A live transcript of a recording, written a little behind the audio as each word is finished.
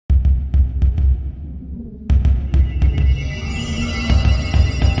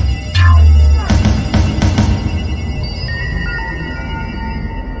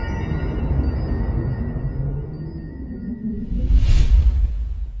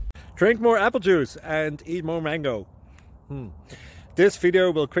Drink more apple juice and eat more mango. This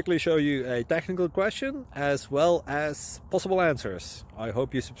video will quickly show you a technical question as well as possible answers. I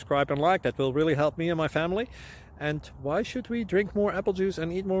hope you subscribe and like, that will really help me and my family. And why should we drink more apple juice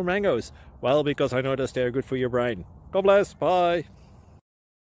and eat more mangoes? Well, because I noticed they're good for your brain. God bless, bye!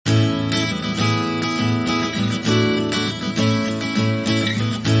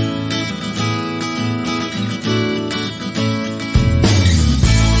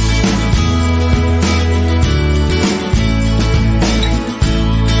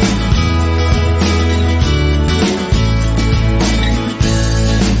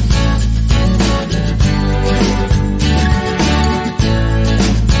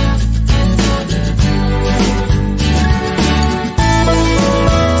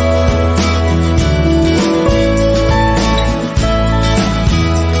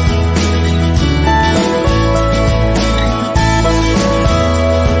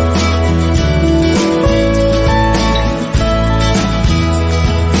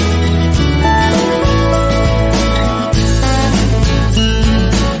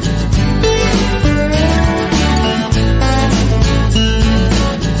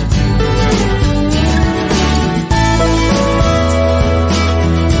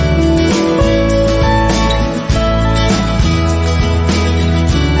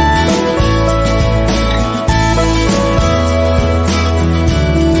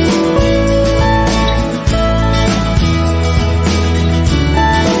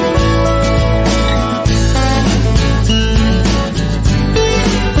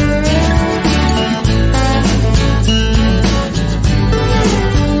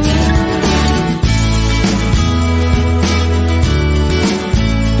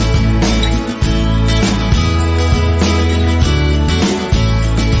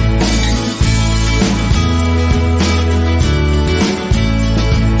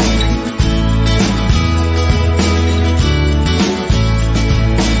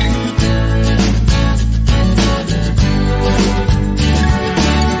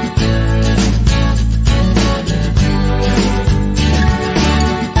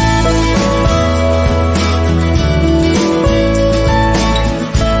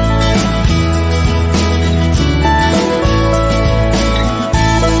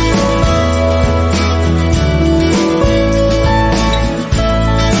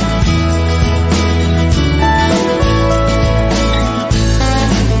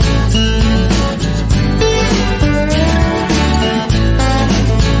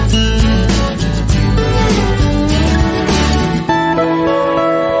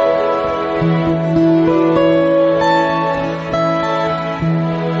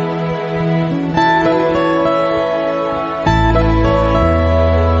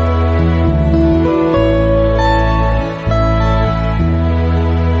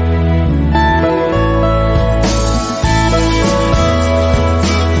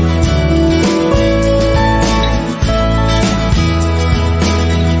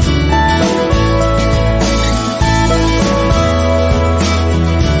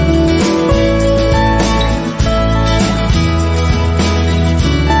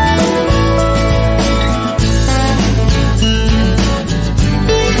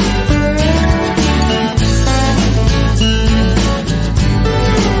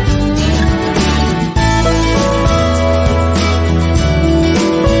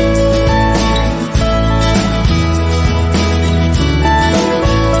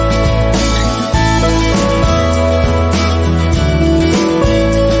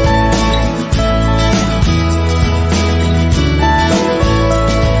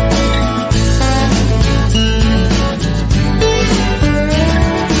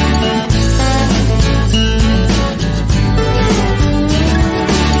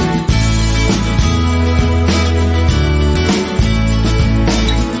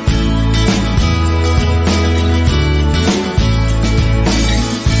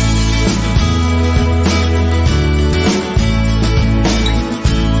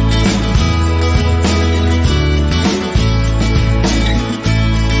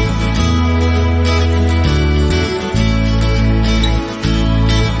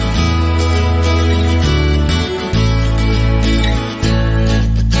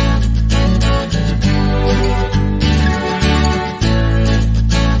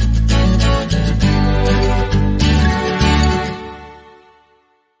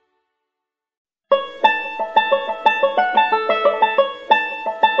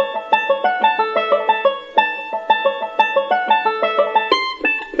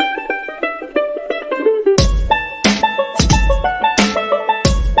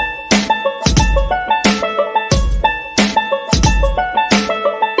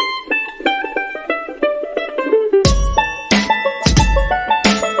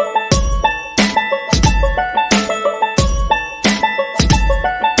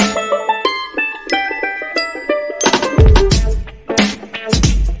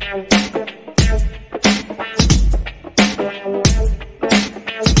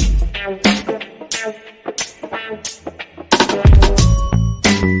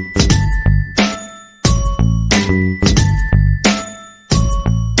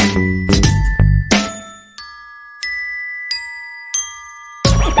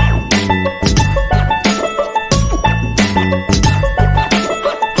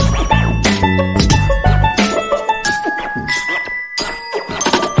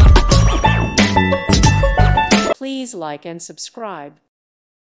 Please like and subscribe.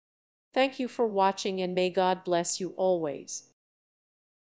 Thank you for watching, and may God bless you always.